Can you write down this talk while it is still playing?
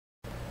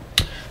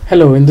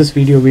Hello, in this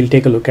video we'll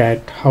take a look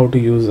at how to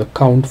use a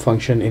count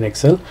function in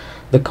Excel.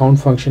 The count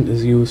function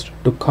is used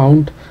to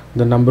count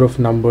the number of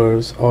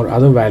numbers or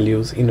other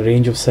values in a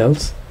range of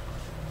cells.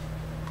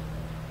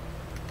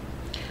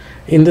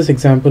 In this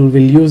example,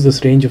 we'll use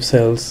this range of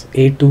cells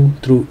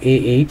A2 through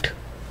A8.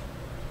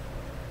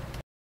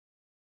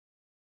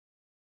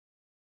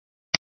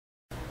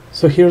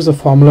 So here's a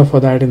formula for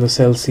that in the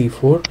cell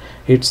C4.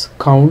 It's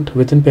count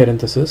within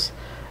parentheses,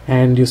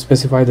 and you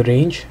specify the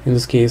range, in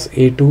this case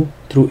A2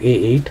 through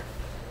A8,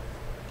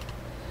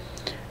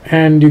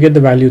 and you get the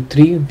value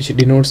 3, which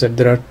denotes that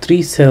there are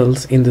 3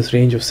 cells in this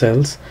range of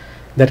cells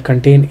that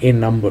contain a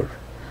number.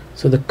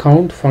 So the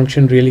count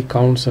function really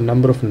counts a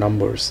number of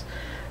numbers.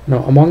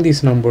 Now among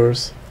these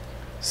numbers,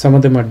 some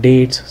of them are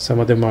dates,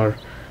 some of them are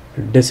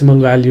decimal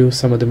values,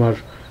 some of them are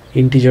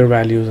integer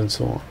values, and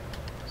so on.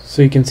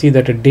 So you can see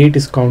that a date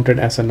is counted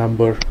as a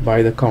number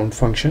by the count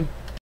function.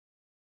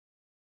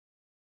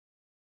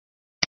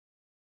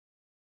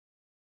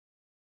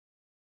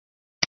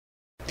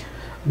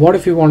 What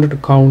if you wanted to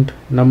count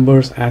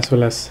numbers as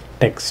well as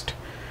text?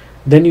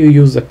 Then you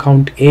use the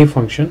count A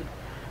function.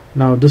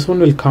 Now this one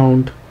will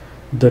count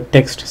the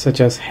text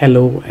such as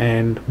hello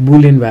and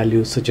boolean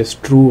values such as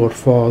true or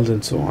false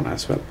and so on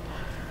as well.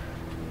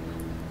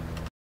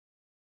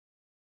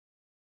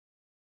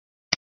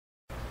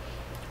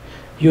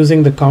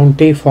 Using the count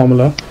A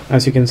formula,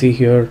 as you can see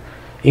here,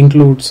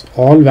 includes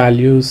all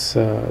values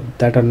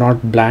that are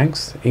not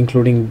blanks,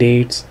 including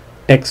dates,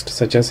 text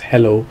such as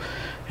hello,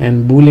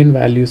 and boolean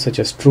values such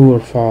as true or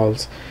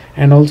false,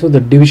 and also the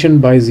division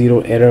by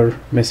 0 error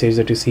message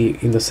that you see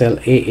in the cell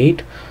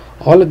A8.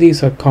 All of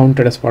these are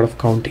counted as part of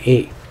count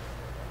A,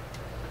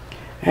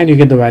 and you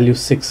get the value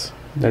 6.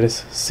 That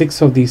is,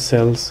 6 of these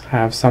cells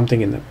have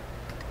something in them.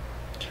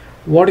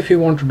 What if you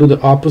want to do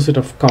the opposite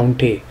of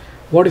count A?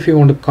 What if you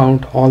want to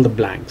count all the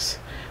blanks?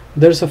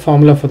 There's a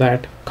formula for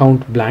that,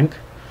 count blank,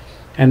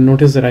 and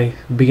notice that I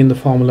begin the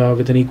formula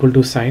with an equal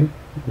to sign,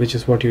 which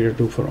is what you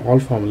do for all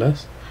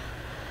formulas.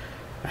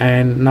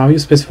 And now you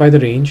specify the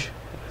range,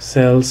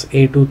 cells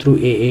A2 through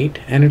A8,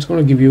 and it's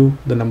going to give you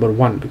the number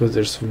 1 because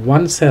there's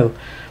one cell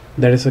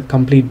that is a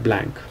complete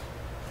blank.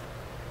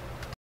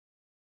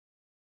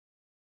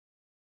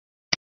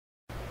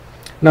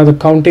 Now the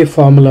count A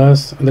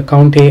formulas, the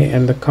count A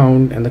and the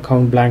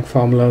count blank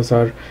formulas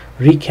are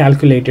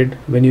recalculated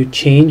when you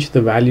change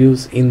the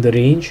values in the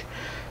range.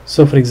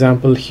 So for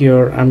example,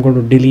 here I'm going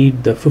to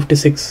delete the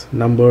 56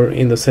 number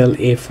in the cell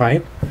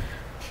A5,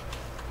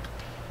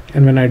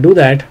 and when I do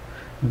that,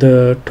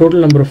 the total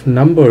number of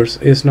numbers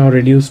is now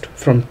reduced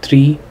from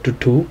 3 to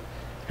 2,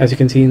 as you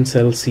can see in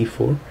cell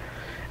C4,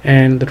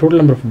 and the total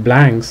number of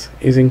blanks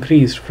is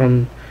increased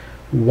from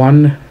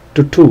 1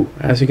 to 2,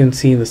 as you can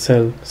see in the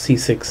cell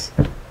C6.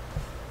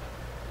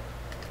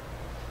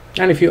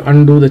 And if you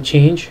undo the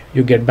change,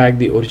 you get back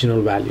the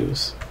original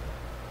values.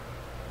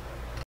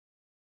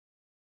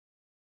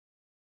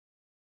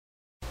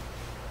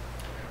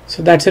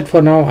 So that's it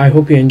for now. I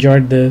hope you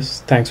enjoyed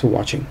this. Thanks for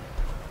watching.